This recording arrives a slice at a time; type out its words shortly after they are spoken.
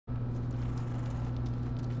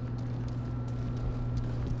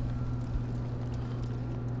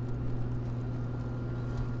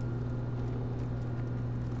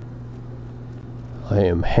I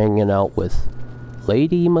am hanging out with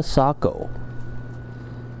Lady Masako.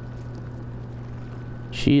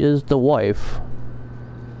 She is the wife.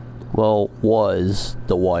 Well, was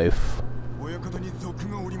the wife.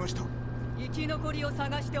 生き残りを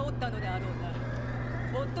探しておったのであろう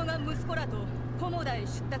が、夫が息子らと菰田へ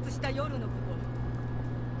出立した夜のこ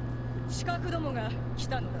と、刺客どもが来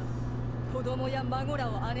たのだ。子供や孫ら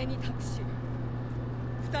を姉に託し、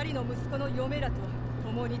二人の息子の嫁らと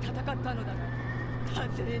共に戦ったのだが、多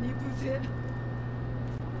勢に無勢。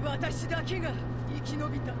私だけが生き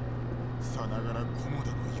延びた。さながら菰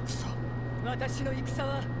田の戦。私の戦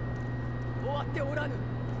は終わっておらぬ。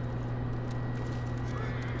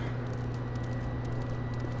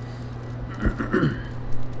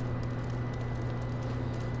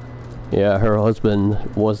Yeah, her husband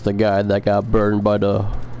was the guy that got burned by the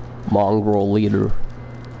mongrel leader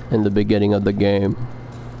in the beginning of the game.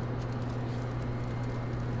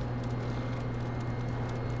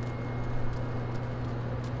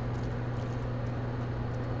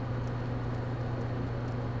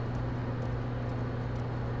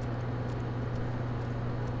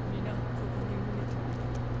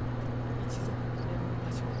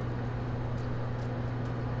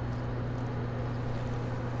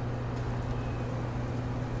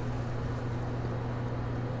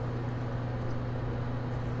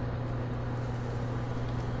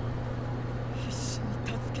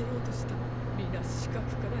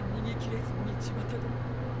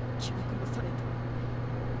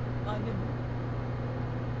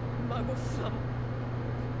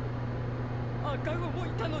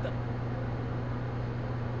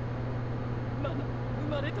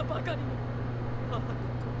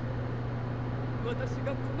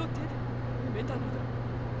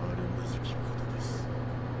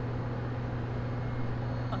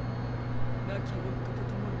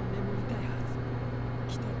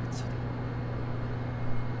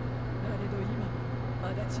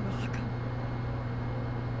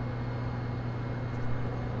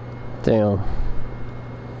 Damn.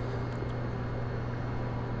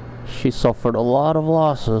 She suffered a lot of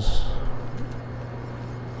losses.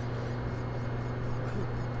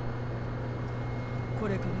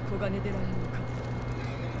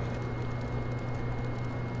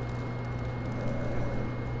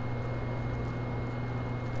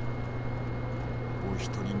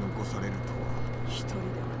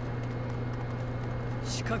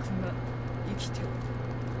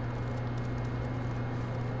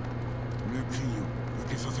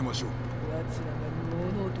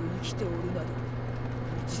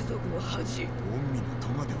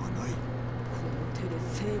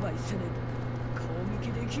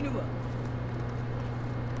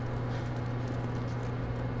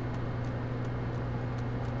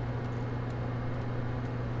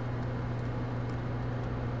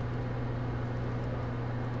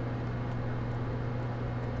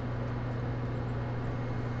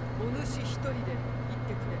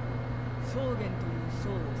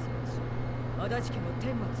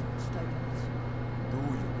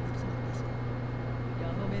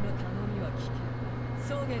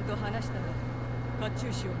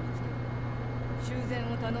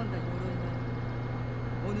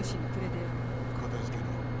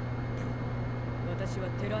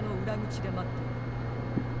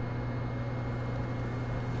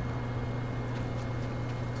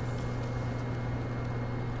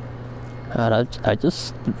 God, I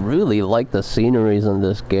just really like the sceneries in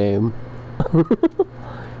this game.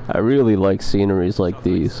 I really like sceneries like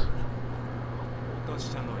these.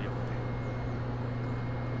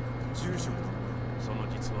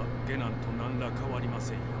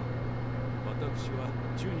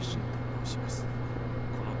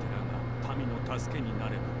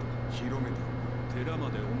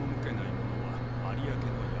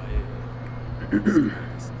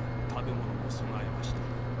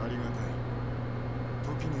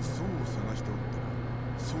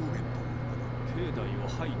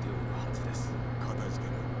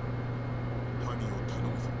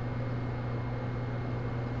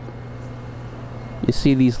 You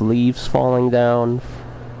see these leaves falling down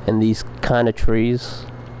and these kind of trees?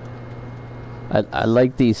 I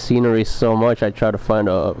like these sceneries so much, I try to find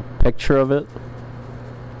a picture of it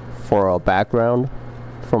for a background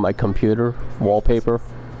for my computer wallpaper.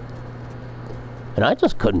 And I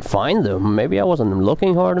just couldn't find them. Maybe I wasn't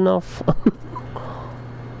looking hard enough.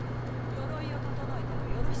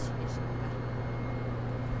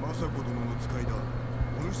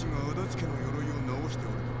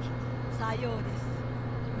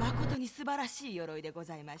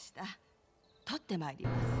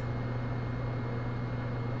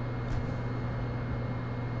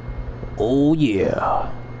 Oh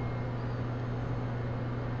yeah.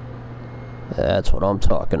 That's what I'm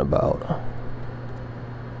talking about.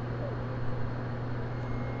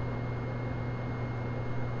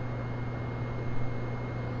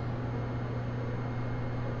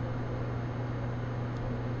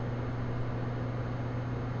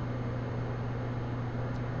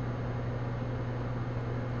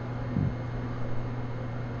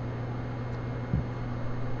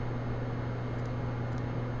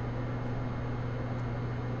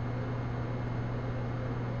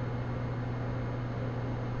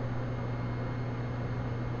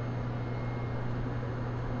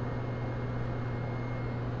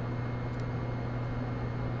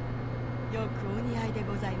よくお似合いで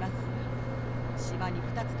ございます。島に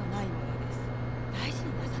2つとないものです。大事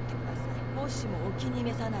になさってください。もしもお気に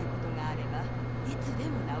召さないことがあればいつで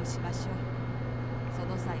も直しましょう。そ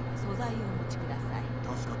の際は素材をお持ちください。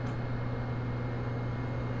助かっ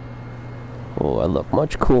た。 Oh, I look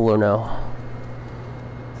much cooler now.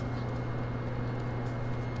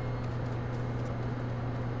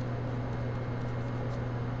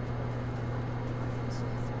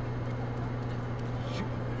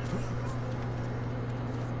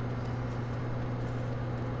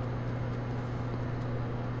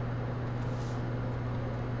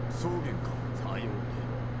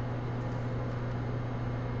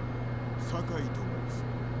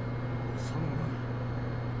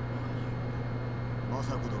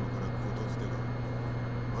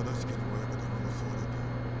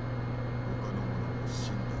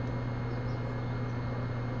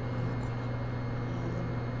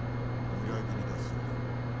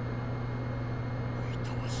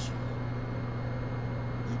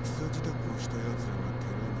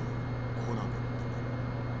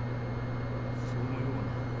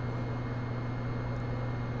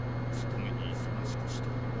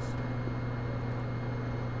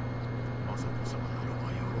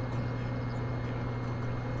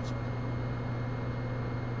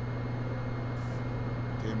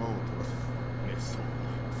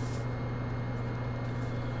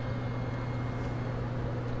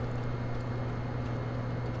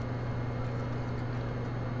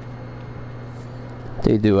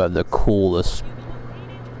 They do have the coolest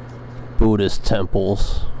Buddhist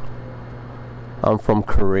temples. I'm from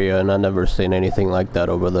Korea and I've never seen anything like that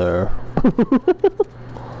over there.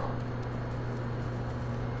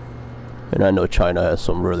 And I know China has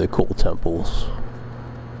some really cool temples.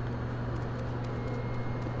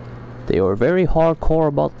 They are very hardcore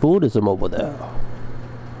about Buddhism over there.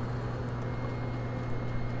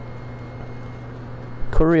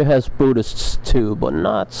 Korea has Buddhists too, but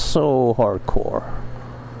not so hardcore.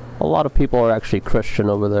 A lot of people are actually Christian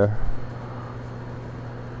over there.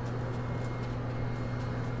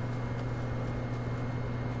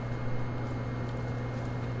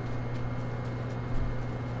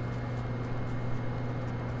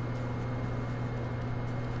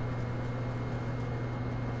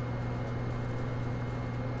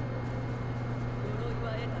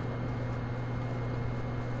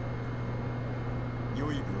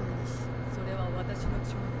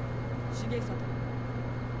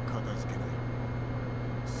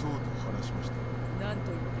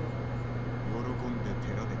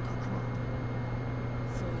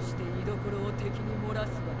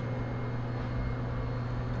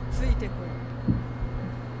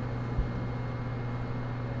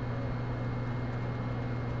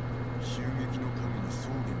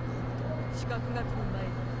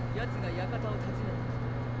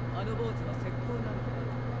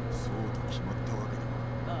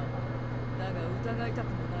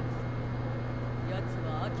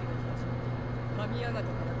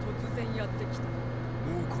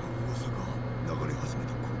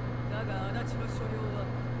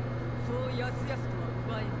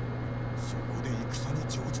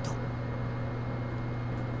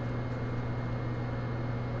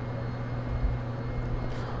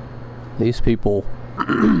 These people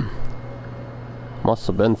must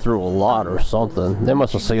have been through a lot or something. They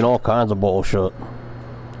must have seen all kinds of bullshit.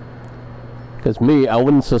 Because me, I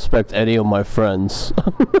wouldn't suspect any of my friends.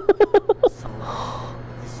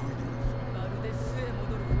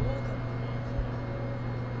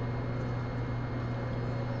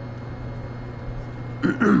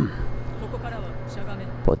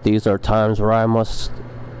 But these are times where I must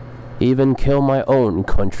even kill my own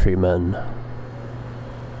countrymen.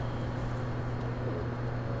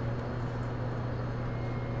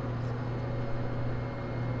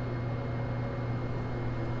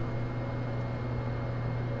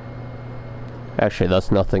 Actually, that's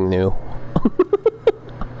nothing new.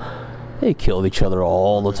 They killed each other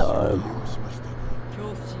all the time.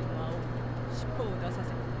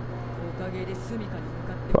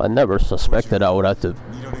 I never suspected I would have to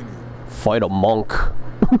fight a monk.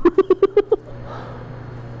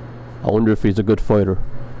 I wonder if he's a good fighter.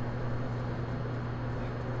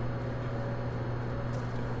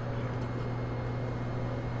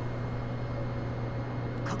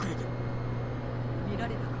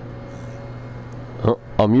 Oh,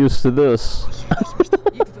 I'm used to this.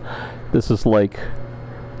 This is like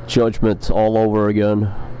Judgment all over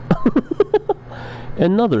again.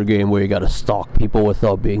 Another game where you gotta stalk people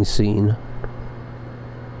without being seen.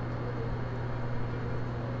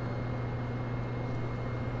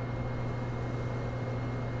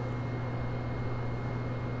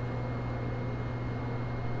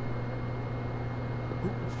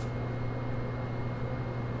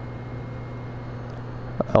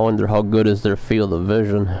 I wonder how good is their field of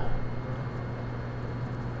vision.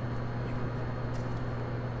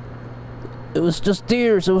 It was just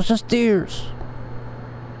deers, it was just deers.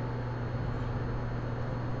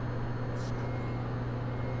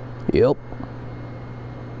 Yep.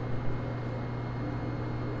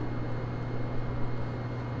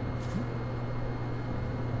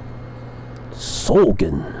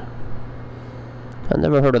 Sogen. I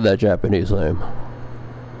never heard of that Japanese name.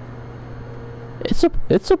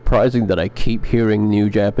 It's surprising that I keep hearing new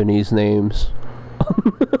Japanese names.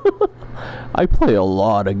 I play a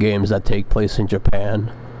lot of games that take place in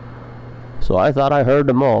Japan. So I thought I heard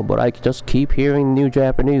them all, but I just keep hearing new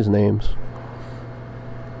Japanese names.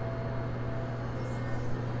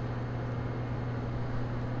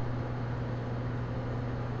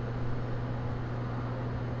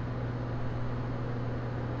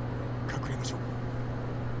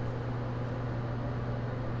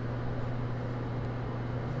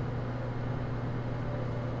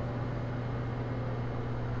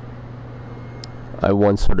 I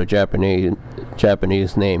once heard a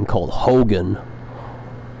Japanese name called Hogan.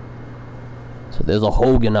 So there's a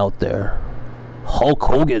Hogan out there. Hulk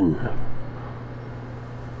Hogan.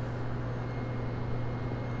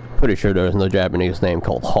 Pretty sure there's no Japanese name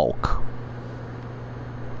called Hulk.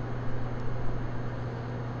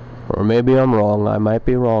 Or maybe I'm wrong. I might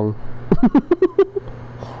be wrong.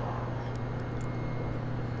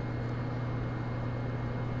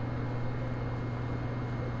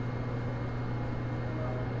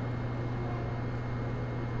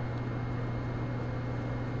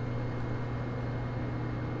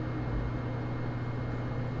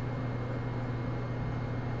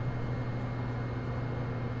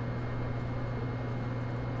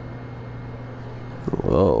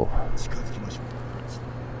 Whoa.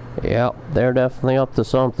 Yeah, they're definitely up to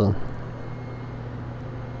something.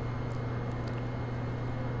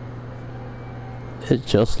 It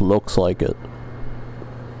just looks like it.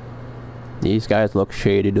 These guys look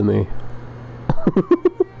shady to me.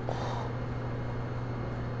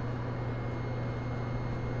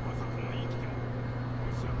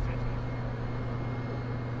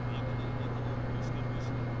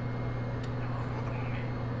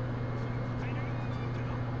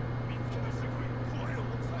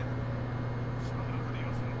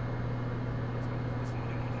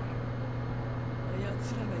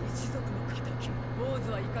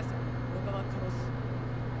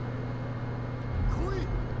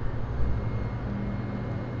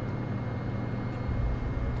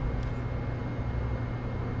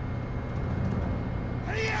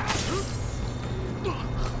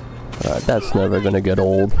 That's never gonna get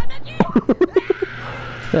old.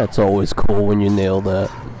 That's always cool when you nail that.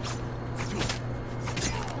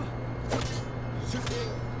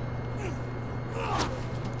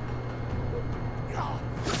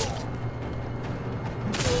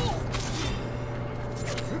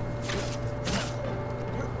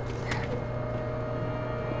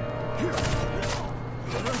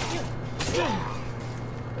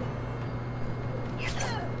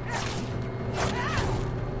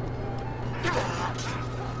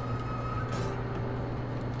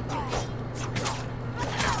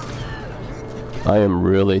 I am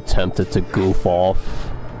really tempted to goof off,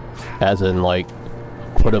 as in like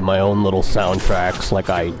put in my own little soundtracks like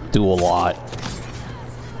I do a lot,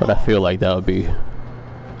 but I feel like that would be,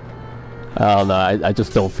 I don't know, I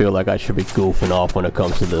just don't feel like I should be goofing off when it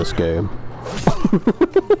comes to this game.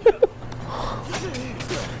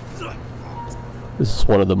 This is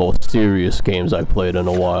one of the most serious games I've played in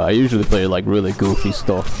a while. I usually play like really goofy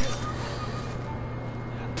stuff.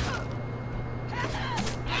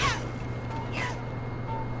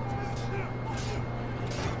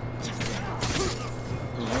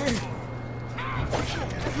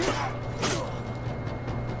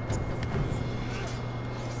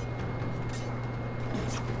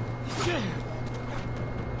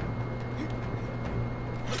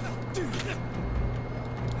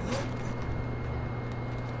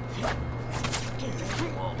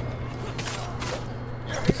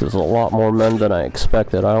 This is a lot more men than I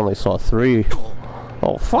expected. I only saw 3.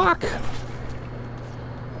 Oh, fuck!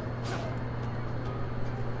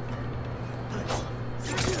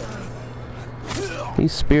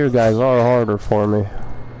 These spear guys are harder for me.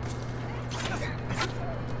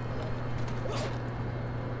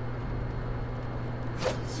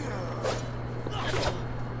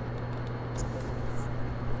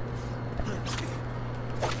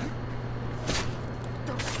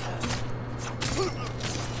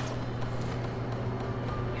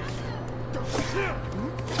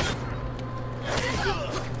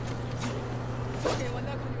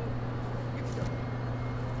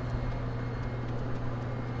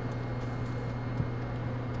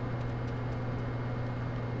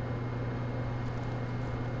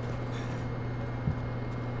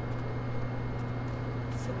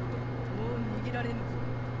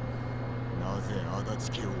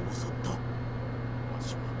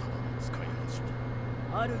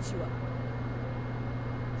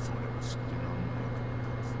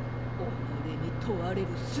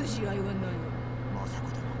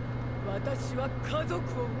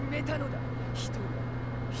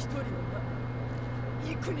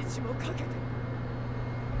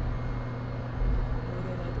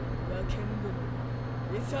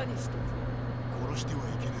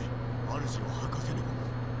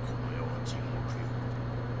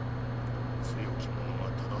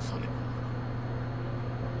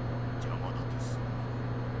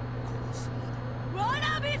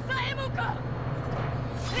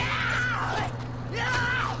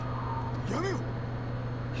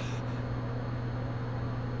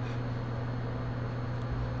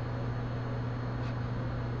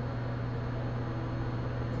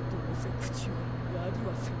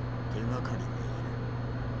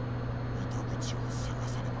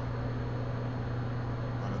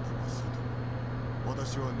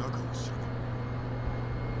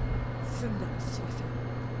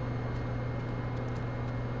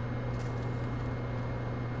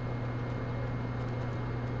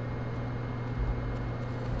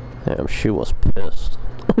 Damn, she was pissed.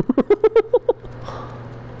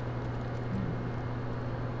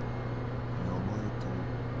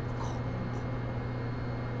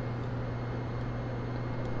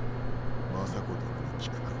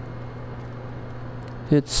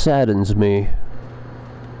 It saddens me.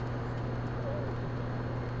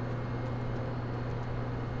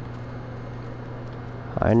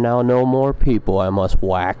 I now know more people I must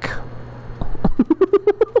whack.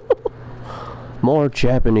 More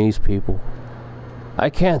Japanese people. I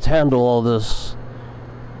can't handle all this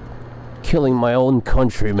killing my own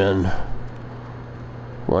countrymen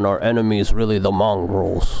when our enemy is really the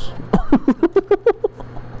mongrels.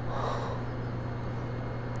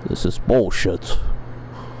 This is bullshit.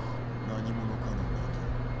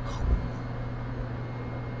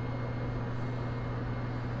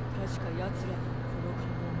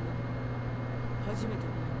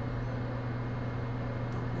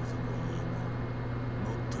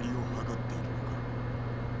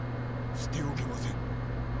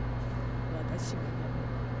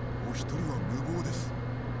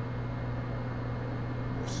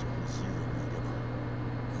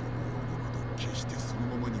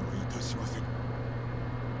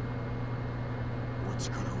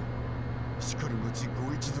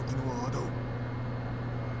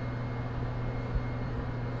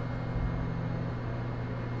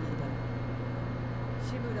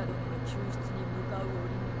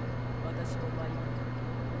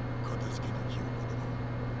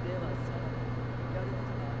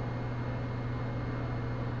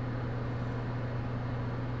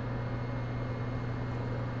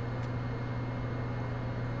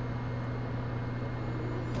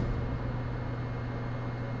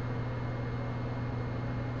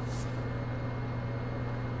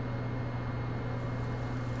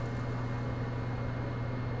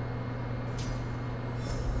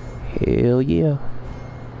 Hell yeah.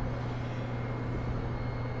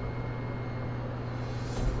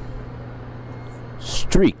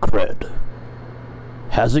 Street cred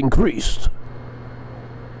has increased.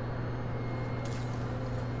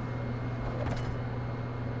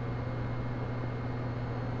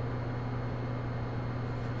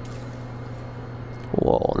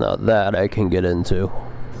 Well, now that I can get into.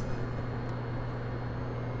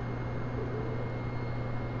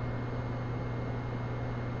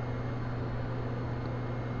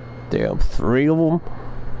 Damn, 3 of them.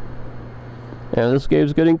 And this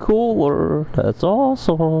game's getting cooler. That's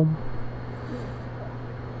awesome.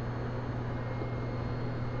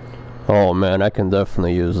 Oh man, I can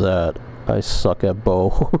definitely use that. I suck at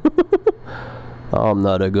bow. I'm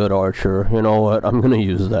not a good archer. You know what? I'm gonna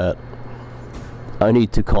use that. I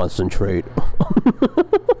need to concentrate.